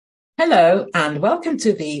Hello and welcome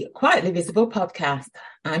to the Quietly Visible podcast.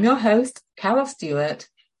 I'm your host, Carol Stewart,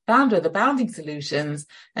 founder of The Bounding Solutions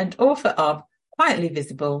and author of Quietly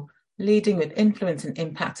Visible, Leading with Influence and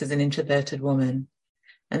Impact as an Introverted Woman.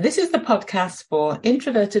 And this is the podcast for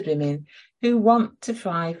introverted women who want to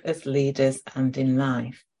thrive as leaders and in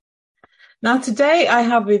life. Now, today I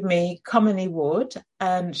have with me Comini Wood,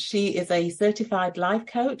 and she is a certified life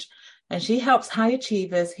coach, and she helps high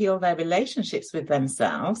achievers heal their relationships with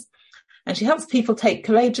themselves. And she helps people take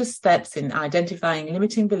courageous steps in identifying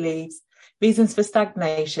limiting beliefs, reasons for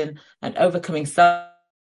stagnation, and overcoming self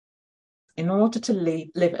in order to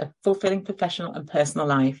live a fulfilling professional and personal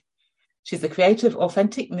life. She's the creator of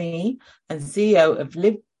Authentic Me and CEO of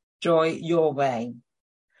Live Joy Your Way.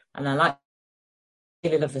 And I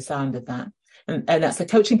really love the sound of that. And that's a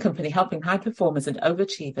coaching company helping high performers and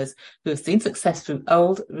overachievers who have seen success through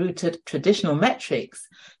old-rooted traditional metrics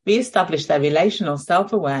re-establish their relational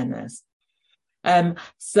self-awareness.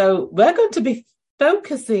 So we're going to be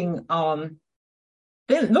focusing on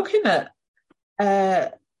looking at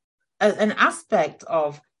an aspect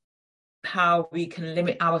of how we can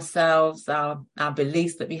limit ourselves, our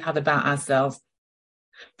beliefs that we have about ourselves.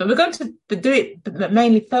 But we're going to do it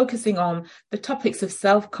mainly focusing on the topics of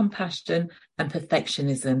self-compassion and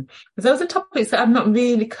perfectionism, because those are topics that I've not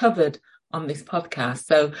really covered on this podcast.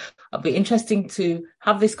 So it'll be interesting to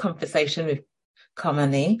have this conversation with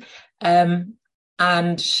Comini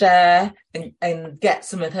and share and get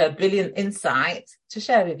some of her brilliant insight to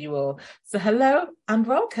share with you all. So hello and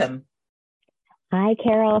welcome. Hi,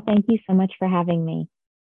 Carol. Thank you so much for having me.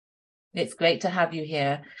 It's great to have you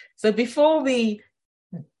here. So before we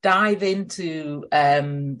dive into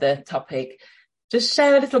the topic, just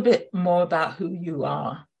share a little bit more about who you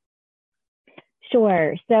are.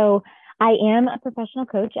 Sure. So I am a professional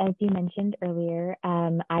coach, as you mentioned earlier.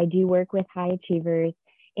 I do work with high achievers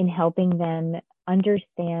in helping them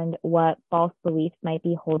understand what false beliefs might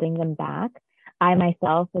be holding them back. I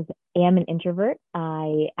myself am an introvert.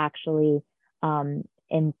 I actually am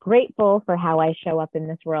grateful for how I show up in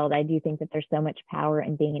this world. I do think that there's so much power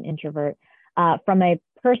in being an introvert. From a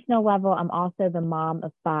personal level, I'm also the mom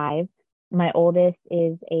of 5. My oldest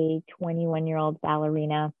is a 21-year-old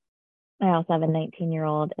ballerina. I also have a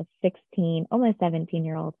 19-year-old, a 16, almost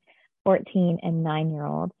 17-year-old, 14, and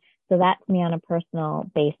 9-year-old. So that's me on a personal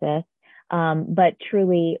basis. But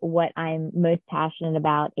truly what I'm most passionate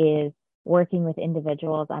about is working with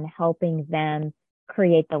individuals on helping them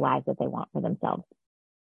create the lives that they want for themselves.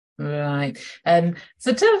 Right.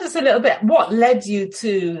 So tell us a little bit, what led you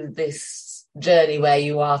to this journey where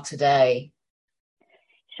you are today?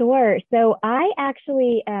 Sure. So I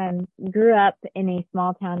actually grew up in a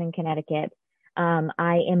small town in Connecticut.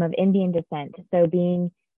 I am of Indian descent. So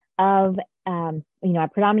being of, a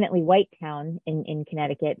predominantly white town in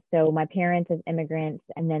Connecticut. So my parents as immigrants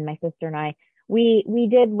and then my sister and I, we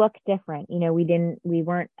did look different. We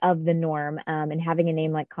weren't of the norm. And having a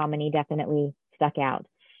name like Comini definitely stuck out.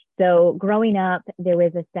 So growing up, there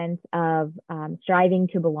was a sense of striving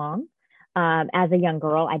to belong. As a young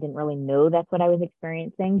girl, I didn't really know that's what I was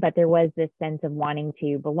experiencing, but there was this sense of wanting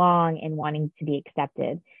to belong and wanting to be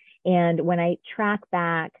accepted. And when I track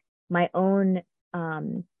back my own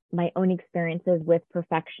experiences with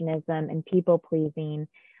perfectionism and people pleasing,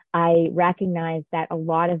 I recognized that a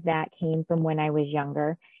lot of that came from when I was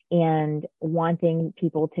younger and wanting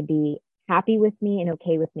people to be happy with me and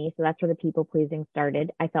okay with me. So that's where the people pleasing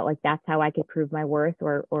started. I felt like that's how I could prove my worth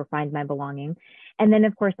or find my belonging. And then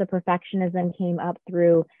of course the perfectionism came up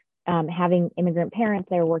through having immigrant parents.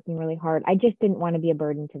 They were working really hard. I just didn't want to be a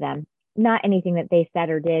burden to them. Not anything that they said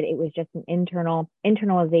or did. It was just an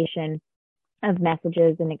internalization of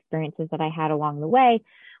messages and experiences that I had along the way,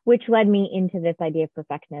 which led me into this idea of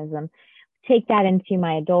perfectionism. Take that into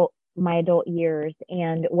my adult years.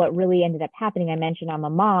 And what really ended up happening, I mentioned I'm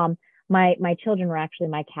a mom. My children were actually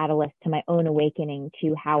my catalyst to my own awakening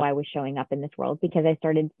to how I was showing up in this world, because I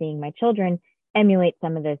started seeing my children emulate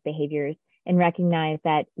some of those behaviors and recognize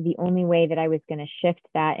that the only way that I was going to shift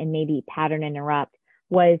that and maybe pattern interrupt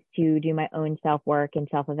was to do my own self-work and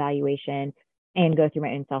self-evaluation and go through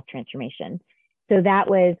my own self-transformation. So that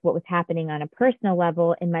was what was happening on a personal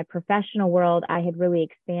level. In my professional world, I had really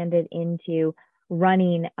expanded into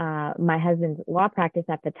running my husband's law practice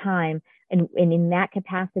at the time. And in that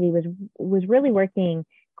capacity was really working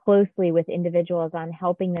closely with individuals on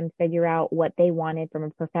helping them figure out what they wanted from a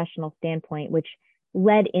professional standpoint, which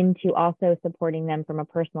led into also supporting them from a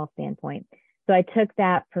personal standpoint. So I took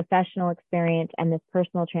that professional experience and this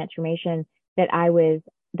personal transformation that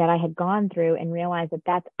I had gone through and realized that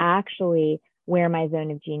that's actually where my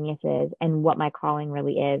zone of genius is and what my calling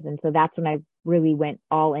really is. And so that's when I really went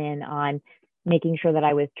all in on making sure that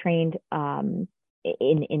I was trained in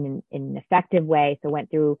an effective way. So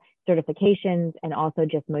went through certifications and also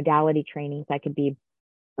just modality training so I could be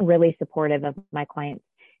really supportive of my clients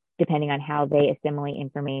depending on how they assimilate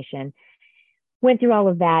information. Went through all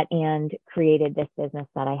of that and created this business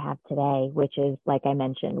that I have today, which is, like I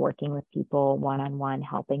mentioned, working with people one-on-one,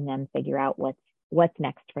 helping them figure out what's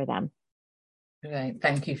next for them. Right,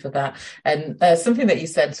 thank you for that. And something that you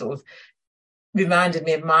said sort of reminded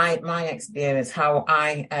me of my experience, how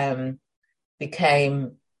I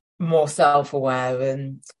became more self-aware,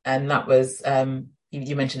 and that was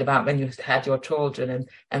you mentioned about when you had your children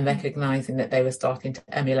and recognizing that they were starting to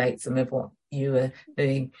emulate some of what you were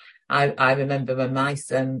doing. I remember when my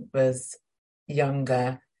son was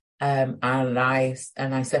younger, and I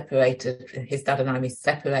separated, his dad and we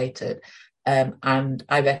separated, and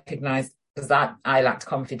I recognized, because I lacked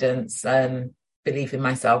confidence and belief in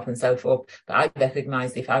myself and so forth. But I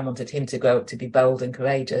recognized if I wanted him to grow up to be bold and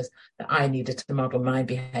courageous, that I needed to model my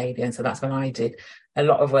behavior. And so that's when I did a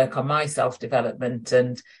lot of work on my self-development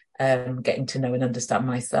and getting to know and understand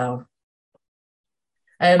myself.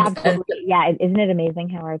 Absolutely. Yeah. Isn't it amazing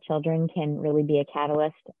how our children can really be a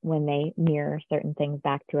catalyst when they mirror certain things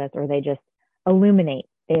back to us, or they just illuminate,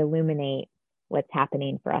 what's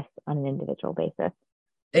happening for us on an individual basis.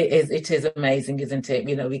 It is amazing, isn't it?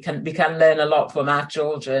 You know, we can learn a lot from our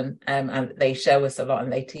children, and they show us a lot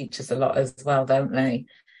and they teach us a lot as well, don't they?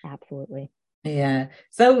 Absolutely. Yeah.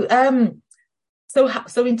 So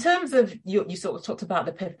so in terms of you sort of talked about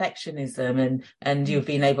the perfectionism and you've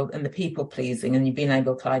been able, and the people pleasing, and you've been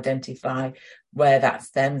able to identify where that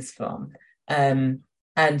stems from. And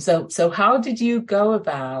so how did you go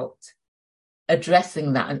about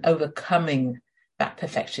addressing that and overcoming that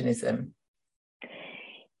perfectionism?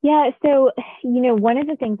 Yeah. So, one of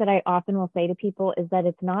the things that I often will say to people is that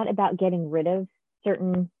it's not about getting rid of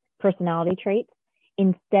certain personality traits.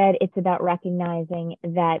 Instead, it's about recognizing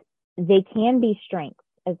that they can be strengths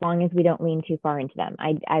as long as we don't lean too far into them.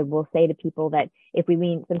 I will say to people that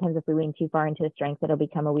sometimes if we lean too far into a strength, it'll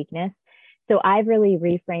become a weakness. So I've really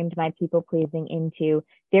reframed my people pleasing into,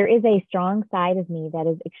 there is a strong side of me that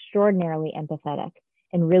is extraordinarily empathetic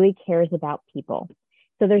and really cares about people.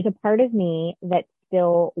 So there's a part of me that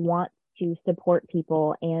still wants to support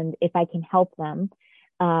people. And if I can help them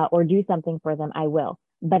or do something for them, I will.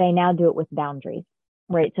 But I now do it with boundaries,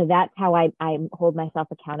 right? So that's how I hold myself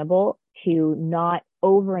accountable to not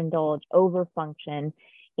overindulge, overfunction,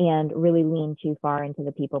 and really lean too far into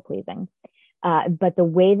the people pleasing. But the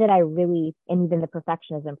way that I really, and even the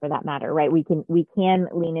perfectionism for that matter, right? We can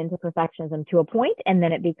lean into perfectionism to a point, and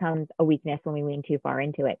then it becomes a weakness when we lean too far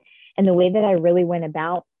into it. And the way that I really went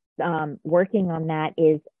about working on that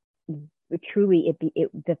is truly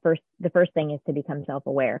the first thing is to become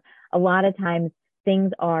self-aware. A lot of times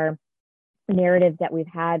things are narratives that we've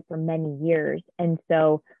had for many years, and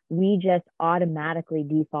so we just automatically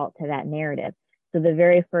default to that narrative. So the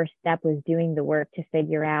very first step was doing the work to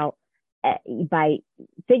figure out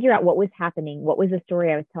what was happening, what was the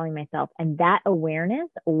story I was telling myself, and that awareness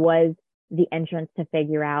was the entrance to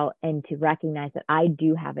figure out and to recognize that I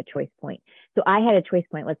do have a choice point. So I had a choice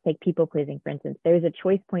point. Let's take people pleasing, for instance. There's a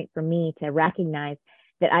choice point for me to recognize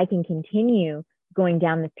that I can continue going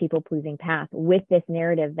down this people pleasing path with this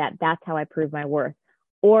narrative that that's how I prove my worth.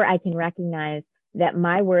 Or I can recognize that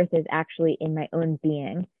my worth is actually in my own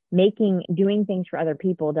being. Doing things for other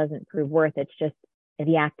people doesn't prove worth. It's just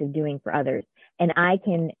the act of doing for others. And I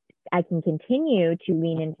can continue to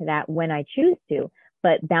lean into that when I choose to,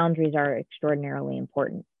 but boundaries are extraordinarily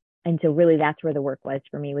important. And so really that's where the work was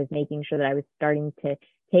for me, was making sure that I was starting to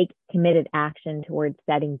take committed action towards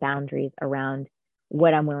setting boundaries around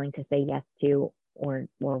what I'm willing to say yes to or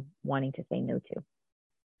wanting to say no to.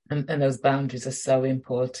 And those boundaries are so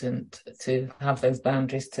important, to have those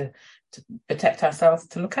boundaries to protect ourselves,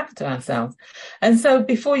 to look after ourselves. And so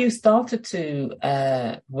before you started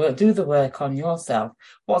to do the work on yourself,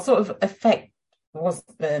 what sort of effect was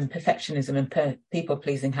perfectionism and people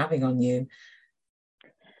pleasing having on you?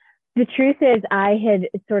 The truth is I had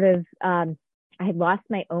I had lost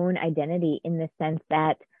my own identity, in the sense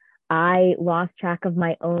that I lost track of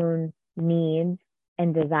my own needs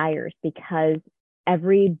and desires, because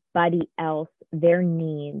everybody else, their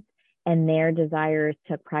needs and their desires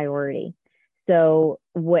took priority. So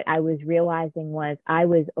what I was realizing was I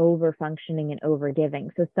was over functioning and over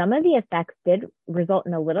giving. So some of the effects did result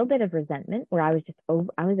in a little bit of resentment, where I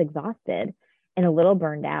was exhausted and a little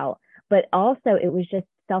burned out, but also it was just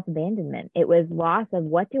self-abandonment. It was loss of,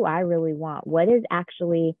 what do I really want? What is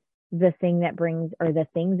actually the thing that brings, or the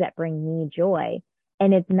things that bring me joy.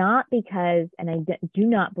 And it's not because, and I do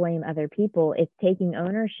not blame other people, it's taking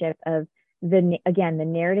ownership of again, the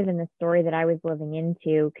narrative and the story that I was living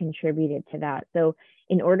into contributed to that. So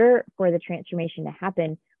in order for the transformation to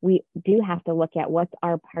happen, we do have to look at what's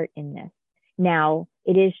our part in this. Now,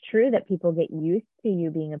 it is true that people get used to you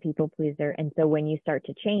being a people pleaser. And so when you start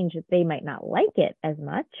to change, they might not like it as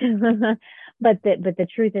much. but the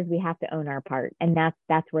truth is we have to own our part. And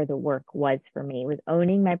that's where the work was for me, was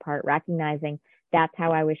owning my part, recognizing that's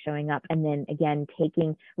how I was showing up. And then again,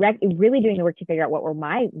 really doing the work to figure out what were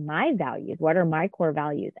my values, what are my core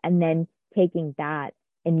values, and then taking that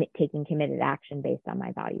and taking committed action based on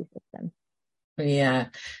my value system. Yeah.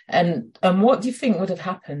 And what do you think would have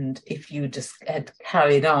happened if you just had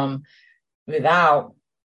carried on without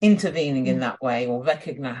intervening in that way, or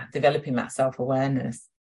developing that self-awareness?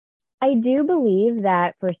 I do believe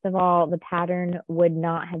that, first of all, the pattern would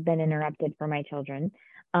not have been interrupted for my children.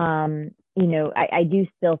 I do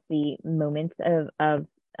still see moments of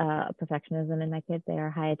perfectionism in my kids. They are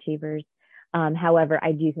high achievers. However,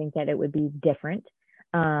 I do think that it would be different.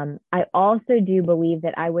 I also do believe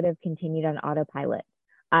that I would have continued on autopilot.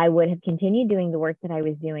 I would have continued doing the work that I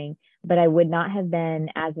was doing, but I would not have been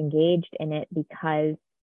as engaged in it because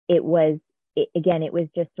it was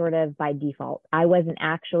just sort of by default. I wasn't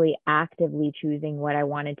actually actively choosing what I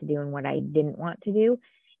wanted to do and what I didn't want to do.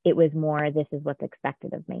 It was more, this is what's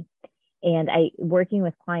expected of me. And working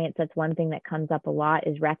with clients, that's one thing that comes up a lot,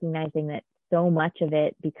 is recognizing that so much of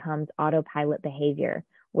it becomes autopilot behavior,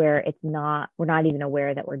 where we're not even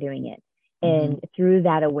aware that we're doing it. And through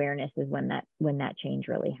that awareness is when that change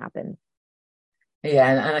really happens. Yeah,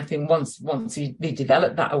 and I think once you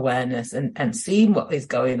develop that awareness and see what is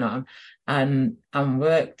going on and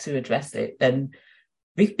work to address it, then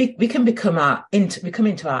we can become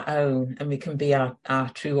into our own, and we can be our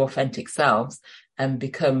true authentic selves and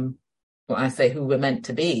become what I say, who we're meant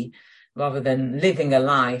to be, rather than living a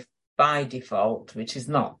life by default, which is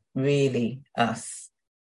not really us.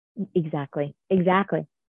 Exactly.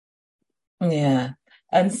 Yeah.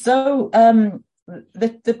 And so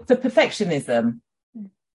the perfectionism,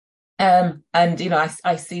 and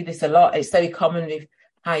I see this a lot. It's very common with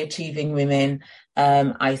high achieving women.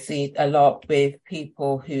 I see it a lot with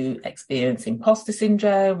people who experience imposter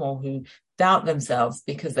syndrome, or who doubt themselves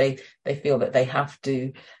because they feel that they have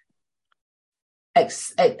to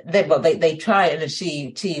they try and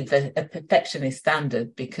achieve a perfectionist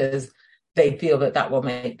standard because they feel that will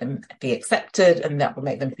make them be accepted, and that will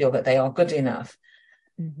make them feel that they are good enough.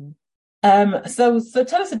 So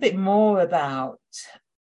tell us a bit more about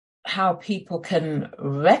how people can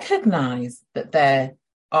recognize that they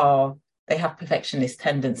have perfectionist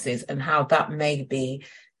tendencies, and how that may be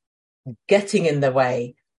getting in the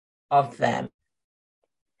way of them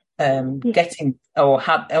getting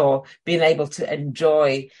or being able to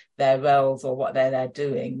enjoy their roles or what they're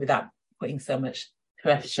doing without putting so much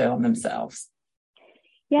pressure on themselves.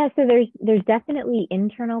 Yeah, so there's definitely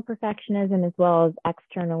internal perfectionism as well as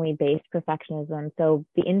externally based perfectionism. So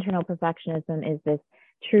the internal perfectionism is this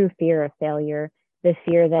true fear of failure, the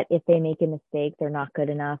fear that if they make a mistake, they're not good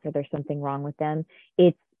enough, or there's something wrong with them.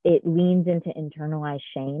 It leans into internalized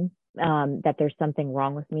shame, that there's something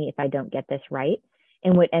wrong with me if I don't get this right.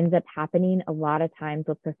 And what ends up happening a lot of times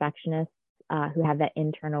with perfectionists who have that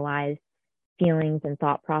internalized feelings and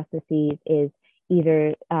thought processes is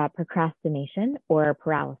either procrastination or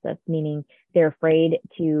paralysis, meaning they're afraid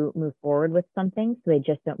to move forward with something, so they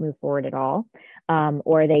just don't move forward at all,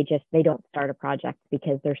 or they don't start a project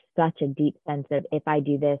because there's such a deep sense of, if I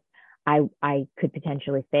do this, I could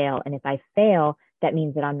potentially fail, and if I fail, that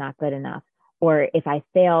means that I'm not good enough. Or if I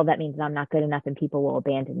fail, that means that I'm not good enough and people will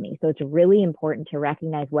abandon me. So it's really important to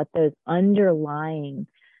recognize what those underlying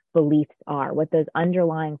beliefs are, what those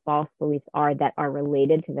underlying false beliefs are that are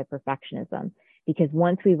related to the perfectionism. Because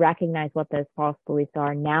once we recognize what those false beliefs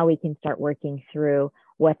are, now we can start working through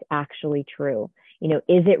what's actually true.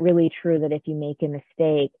 Is it really true that if you make a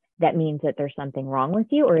mistake, that means that there's something wrong with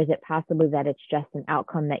you? Or is it possibly that it's just an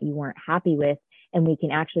outcome that you weren't happy with? And we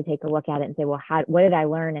can actually take a look at it and say, well, what did I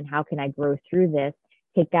learn and how can I grow through this?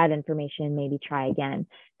 Take that information and maybe try again.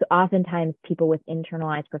 So oftentimes people with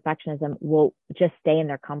internalized perfectionism will just stay in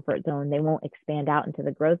their comfort zone. They won't expand out into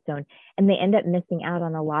the growth zone. And they end up missing out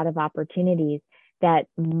on a lot of opportunities that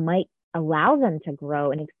might allow them to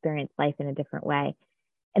grow and experience life in a different way.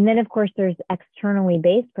 And then, of course, there's externally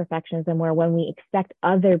based perfectionism, where when we expect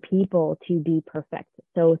other people to be perfect.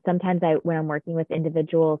 So sometimes when I'm working with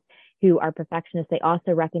individuals who are perfectionists, they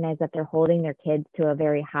also recognize that they're holding their kids to a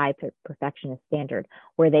very high perfectionist standard,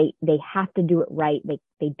 where they have to do it right.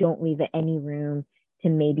 They don't leave any room to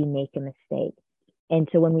maybe make a mistake. And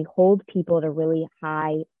so when we hold people to really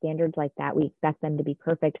high standards like that, we expect them to be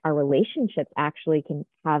perfect. Our relationships actually can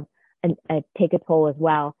have take a toll as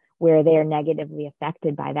well, where they are negatively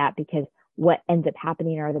affected by that, because what ends up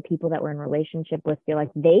happening are the people that we're in relationship with feel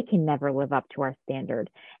like they can never live up to our standard.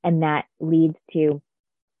 And that leads to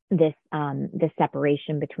this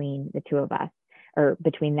separation between the two of us, or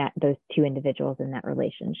between those two individuals in that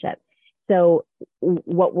relationship. So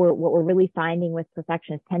what we're really finding with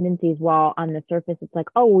perfectionist tendencies, while on the surface it's like,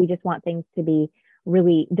 oh, we just want things to be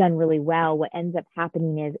really done really well, what ends up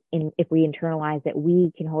happening is, if we internalize it,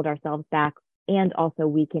 we can hold ourselves back, and also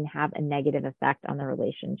we can have a negative effect on the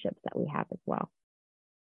relationships that we have as well.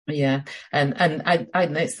 Yeah, and I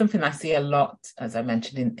it's something I see a lot, as I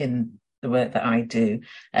mentioned, in the work that I do,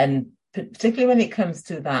 and particularly when it comes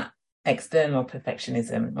to that external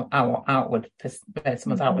perfectionism, or our outward,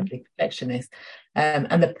 someone's outwardly perfectionist,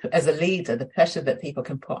 and as a leader, the pressure that people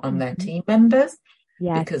can put on their team members,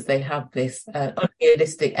 because they have this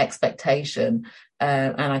unrealistic expectation,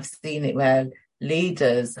 and I've seen it where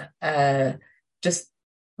leaders just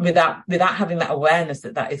without having that awareness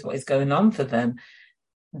that is what is going on for them,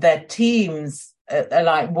 their teams are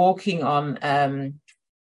like walking on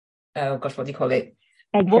oh gosh, what do you call it?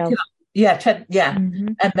 Walking on,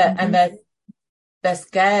 and they're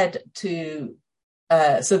scared to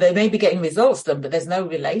so they may be getting results done, but there's no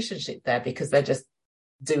relationship there, because they're just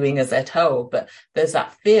doing as they're told. But there's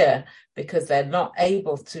that fear, because they're not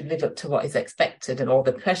able to live up to what is expected, and all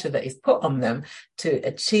the pressure that is put on them to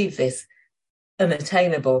achieve this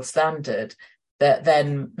unattainable standard, that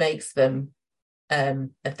then makes them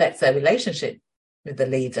affects their relationship with the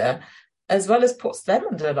leader, as well as puts them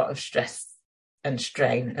under a lot of stress and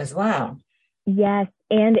strain as well. Yes,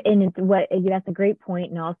 and it's that's a great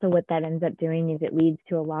point. And also what that ends up doing is it leads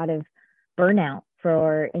to a lot of burnout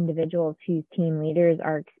for individuals whose team leaders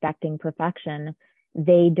are expecting perfection.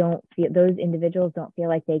 Those individuals don't feel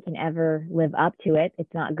like they can ever live up to it.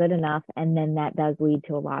 It's not good enough. And then that does lead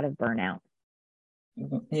to a lot of burnout.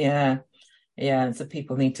 Yeah. And so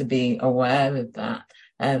people need to be aware of that.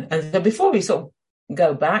 And so before we sort of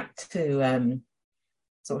go back to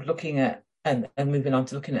sort of looking at and moving on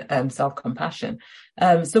to looking at self-compassion,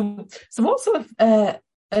 so what sort of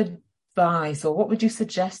advice, or what would you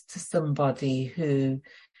suggest to somebody who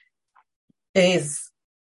is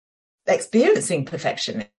experiencing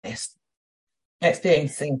perfectionism?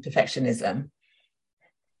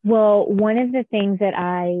 Well, one of the things that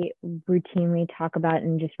I routinely talk about,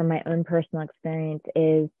 and just from my own personal experience,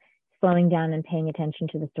 is slowing down and paying attention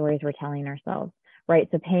to the stories we're telling ourselves, right?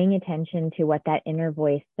 So paying attention to what that inner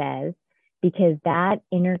voice says, because that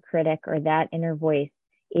inner critic or that inner voice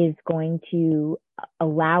is going to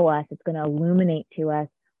allow us, it's going to illuminate to us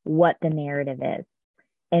what the narrative is.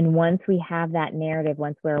 And once we have that narrative,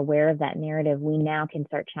 once we're aware of that narrative, we now can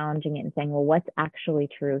start challenging it and saying, well, what's actually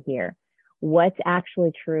true here? What's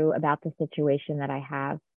actually true about the situation that I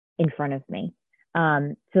have in front of me?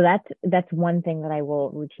 So that's one thing that I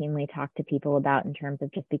will routinely talk to people about, in terms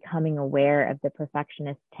of just becoming aware of the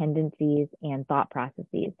perfectionist tendencies and thought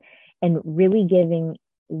processes, and really giving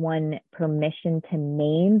one permission to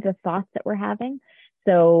name the thoughts that we're having.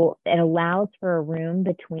 So it allows for a room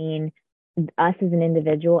between us as an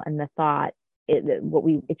individual and the thought.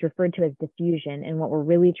 It's referred to as diffusion. And what we're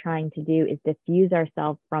really trying to do is diffuse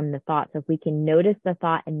ourselves from the thought. So if we can notice the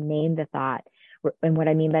thought and name the thought, and what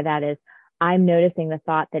I mean by that is, I'm noticing the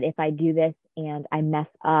thought that if I do this and I mess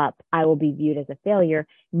up, I will be viewed as a failure.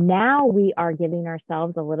 Now we are giving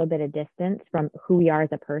ourselves a little bit of distance from who we are as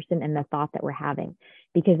a person and the thought that we're having,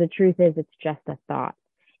 because the truth is, it's just a thought.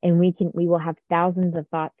 And we will have thousands of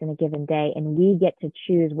thoughts in a given day, and we get to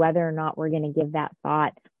choose whether or not we're going to give that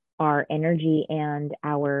thought our energy and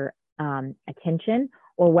our attention,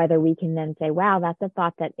 or whether we can then say, wow, that's a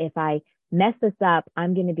thought that if I mess this up,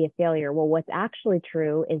 I'm going to be a failure. Well, what's actually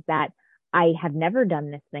true is that I have never done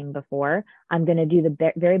this thing before. I'm going to do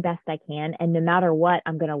the very best I can. And no matter what,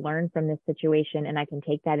 I'm going to learn from this situation, and I can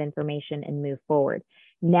take that information and move forward.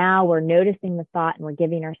 Now we're noticing the thought, and we're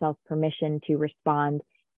giving ourselves permission to respond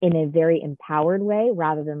in a very empowered way,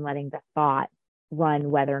 rather than letting the thought run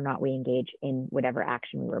whether or not we engage in whatever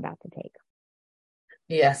action we were about to take.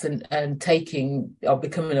 Yes, and taking or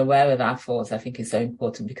becoming aware of our thoughts, I think, is so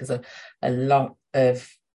important, because a lot of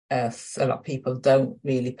people don't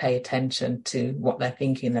really pay attention to what they're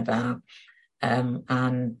thinking about.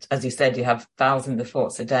 And as you said, you have thousands of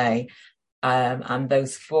thoughts a day, and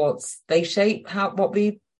those thoughts, they shape what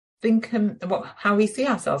we think and how we see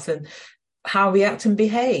ourselves and how we act and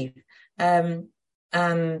behave. And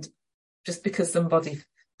just because somebody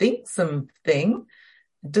thinks something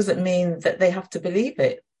doesn't mean that they have to believe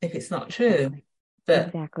it if it's not true. Exactly. But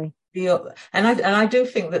Exactly. I do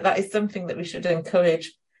think that is something that we should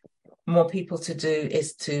encourage more people to do,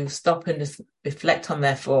 is to stop and just reflect on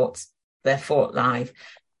their thoughts, their thought life.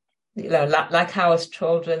 Like how as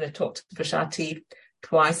children are taught to brush our teeth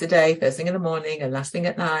twice a day, first thing in the morning and last thing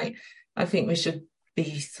at night. I think we should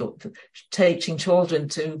be sort of teaching children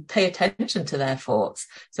to pay attention to their thoughts,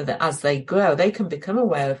 so that as they grow, they can become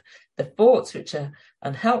aware of the thoughts which are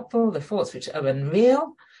unhelpful, the thoughts which are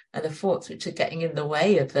unreal, and the thoughts which are getting in the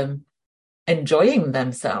way of them enjoying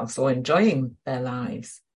themselves or enjoying their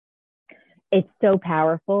lives. It's so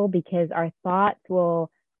powerful because our thoughts will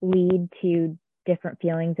lead to different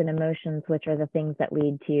feelings and emotions, which are the things that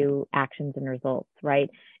lead to actions and results, right?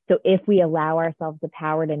 So if we allow ourselves the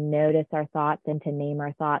power to notice our thoughts and to name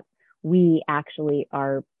our thoughts, we actually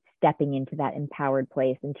are stepping into that empowered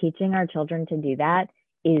place. And teaching our children to do that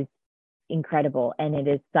is incredible. And it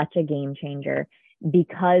is such a game changer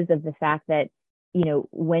because of the fact that, you know,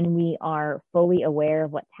 when we are fully aware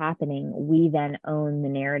of what's happening, we then own the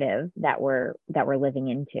narrative that we're living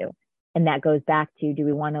into. And that goes back to, do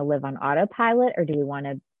we want to live on autopilot, or do we want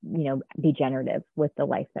to, you know, be generative with the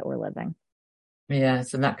life that we're living?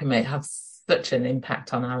 Yes, and that can have such an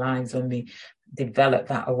impact on our lives when we develop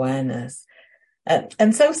that awareness.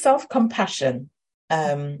 And so self-compassion,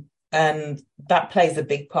 and that plays a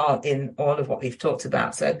big part in all of what we've talked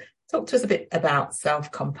about. So talk to us a bit about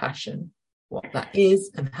self-compassion, what that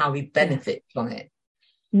is and how we benefit from it.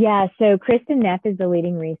 Yeah, so Kristen Neff is the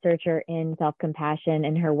leading researcher in self-compassion,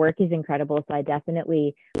 and her work is incredible. So I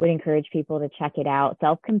definitely would encourage people to check it out.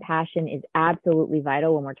 Self-compassion is absolutely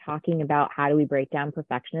vital when we're talking about how do we break down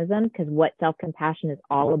perfectionism, because what self-compassion is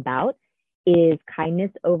all about is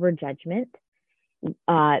kindness over judgment.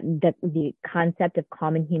 The concept of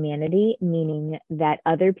common humanity, meaning that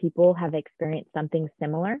other people have experienced something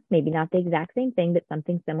similar, maybe not the exact same thing, but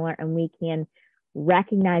something similar, and we can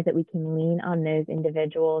recognize that we can lean on those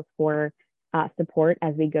individuals for support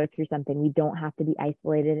as we go through something. We don't have to be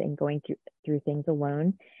isolated and going through things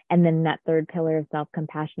alone. And then that third pillar of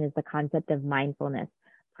self-compassion is the concept of mindfulness,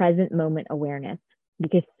 present moment awareness.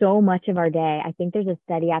 Because so much of our day, I think there's a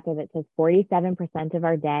study out there that says 47% of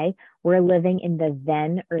our day, we're living in the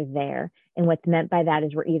then or there. And what's meant by that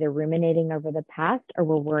is we're either ruminating over the past or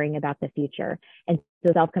we're worrying about the future. And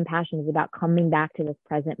so self-compassion is about coming back to this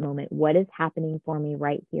present moment. What is happening for me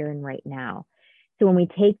right here and right now? So when we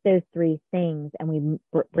take those three things and we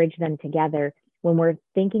bridge them together, when we're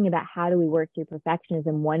thinking about how do we work through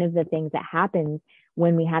perfectionism, one of the things that happens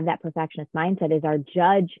when we have that perfectionist mindset is our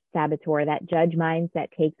judge saboteur, that judge mindset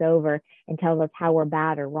takes over and tells us how we're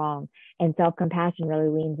bad or wrong. And self-compassion really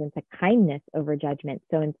leans into kindness over judgment.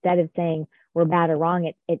 So instead of saying we're bad or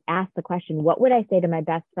wrong, it asks the question, what would I say to my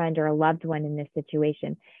best friend or a loved one in this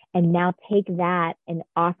situation? And now take that and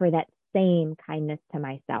offer that same kindness to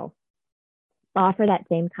myself. Offer that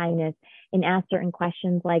same kindness and ask certain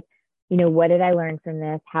questions like, you know, what did I learn from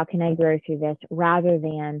this? How can I grow through this? Rather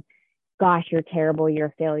than, gosh, you're terrible, you're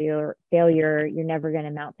a failure, you're never going to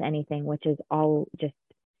amount to anything, which is all just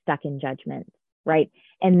stuck in judgment, right?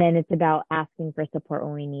 And then it's about asking for support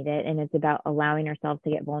when we need it. And it's about allowing ourselves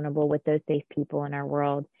to get vulnerable with those safe people in our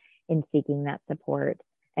world and seeking that support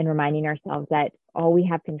and reminding ourselves that all we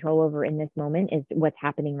have control over in this moment is what's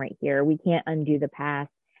happening right here. We can't undo the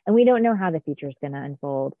past, and we don't know how the future is going to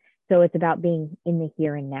unfold. So it's about being in the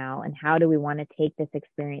here and now, and how do we want to take this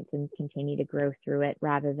experience and continue to grow through it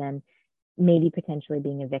rather than maybe potentially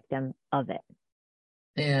being a victim of it.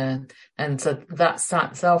 Yeah. And so that's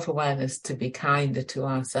that self-awareness to be kinder to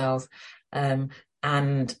ourselves. And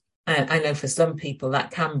I know for some people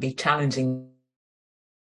that can be challenging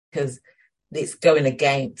because it's going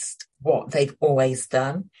against what they've always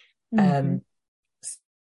done. Mm-hmm.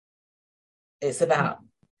 It's about,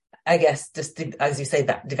 I guess, just as you say,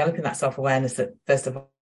 that developing that self-awareness that first of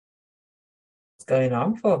all what's going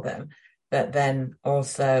on for them, but then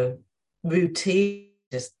also routine,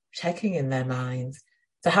 just checking in their minds.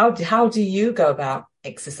 So how do you go about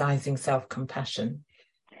exercising self-compassion?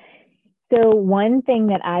 So one thing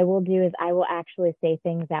that I will do is I will actually say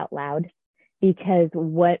things out loud, because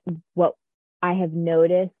what I have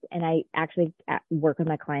noticed, and I actually work with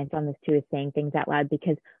my clients on this too, is saying things out loud,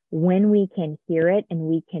 because when we can hear it and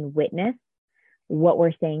we can witness what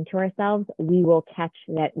we're saying to ourselves, we will catch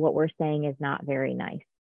that what we're saying is not very nice.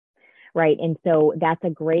 Right. And so that's a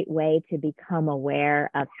great way to become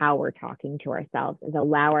aware of how we're talking to ourselves, is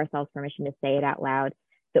allow ourselves permission to say it out loud,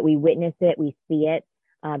 that we witness it, we see it.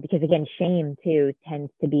 Because again, shame too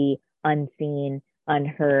tends to be unseen,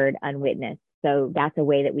 unheard, unwitnessed. So that's a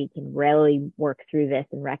way that we can really work through this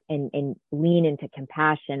and lean into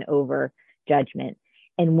compassion over judgment.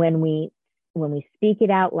 And when we speak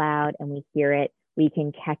it out loud and we hear it, we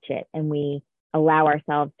can catch it, and we allow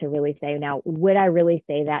ourselves to really say, now, would I really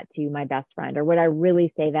say that to my best friend, or would I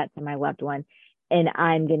really say that to my loved one? And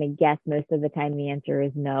I'm going to guess most of the time the answer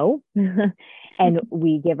is no. And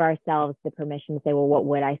we give ourselves the permission to say, well, what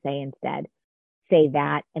would I say instead? Say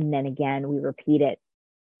that. And then again, we repeat it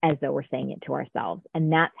as though we're saying it to ourselves.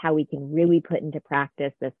 And that's how we can really put into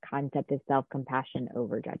practice this concept of self-compassion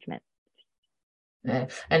over judgment. Yeah.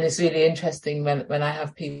 And it's really interesting when I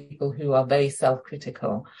have people who are very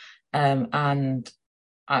self-critical, and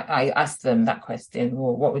I ask them that question,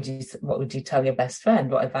 well, what would you tell your best friend?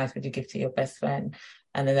 What advice would you give to your best friend?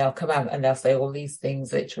 And then they'll come out and they'll say all these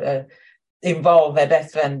things which involve their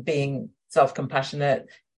best friend being self-compassionate,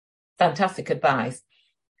 fantastic advice.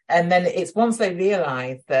 And then it's once they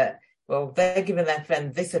realize that, well, they're giving their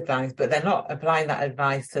friend this advice, but they're not applying that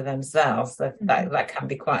advice to themselves. That can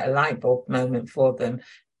be quite a light bulb moment for them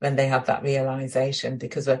when they have that realization,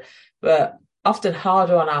 because we're often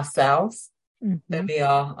harder on ourselves than we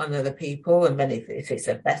are on other people. And then if it's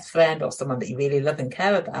a best friend or someone that you really love and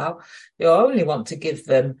care about, you only want to give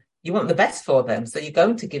them, you want the best for them. So you're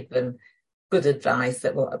going to give them good advice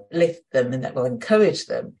that will uplift them and that will encourage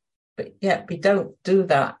them. But yeah, we don't do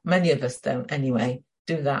that. Many of us don't anyway,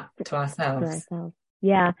 do that to ourselves.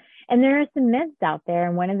 Yeah. And there are some myths out there.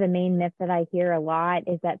 And one of the main myths that I hear a lot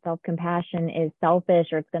is that self-compassion is selfish,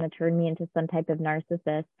 or it's going to turn me into some type of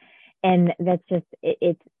narcissist. And that's just,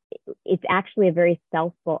 it's actually a very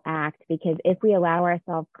selfful act, because if we allow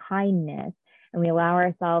ourselves kindness and we allow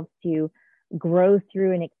ourselves to grow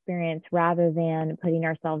through an experience rather than putting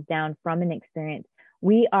ourselves down from an experience,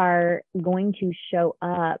 we are going to show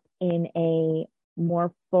up in a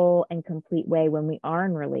more full and complete way when we are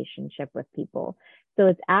in relationship with people. So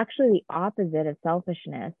it's actually the opposite of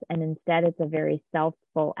selfishness. And instead, it's a very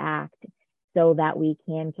selfful act, so that we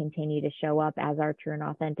can continue to show up as our true and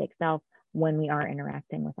authentic self when we are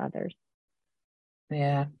interacting with others.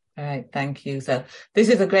 Yeah. All right. Thank you. So this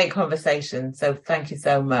is a great conversation. So thank you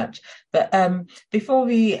so much. But before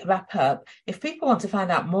we wrap up, if people want to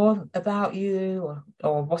find out more about you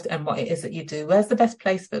or what it is that you do, where's the best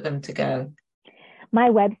place for them to go? My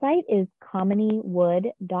website is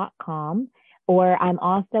commonlywood.com, or I'm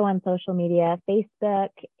also on social media, Facebook,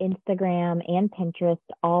 Instagram, and Pinterest,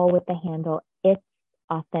 all with the handle It's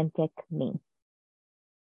Authentic Me.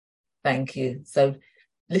 Thank you. So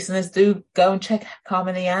listeners, do go and check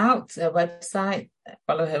Carmony out, her website,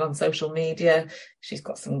 follow her on social media. She's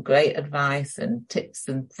got some great advice and tips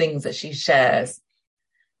and things that she shares.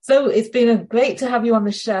 So it's been great to have you on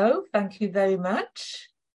the show. Thank you very much.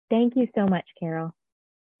 Thank you so much, Carol.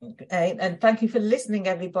 Okay, and thank you for listening,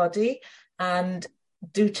 everybody. And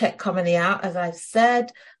do check Carmony out, as I've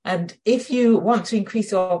said. And if you want to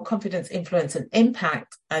increase your confidence, influence, and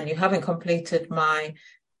impact, and you haven't completed my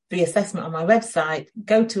free assessment on my website,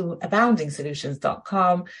 go to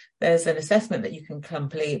aboundingsolutions.com. There's an assessment that you can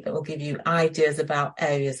complete that will give you ideas about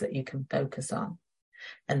areas that you can focus on.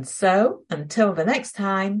 And so until the next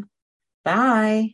time, bye.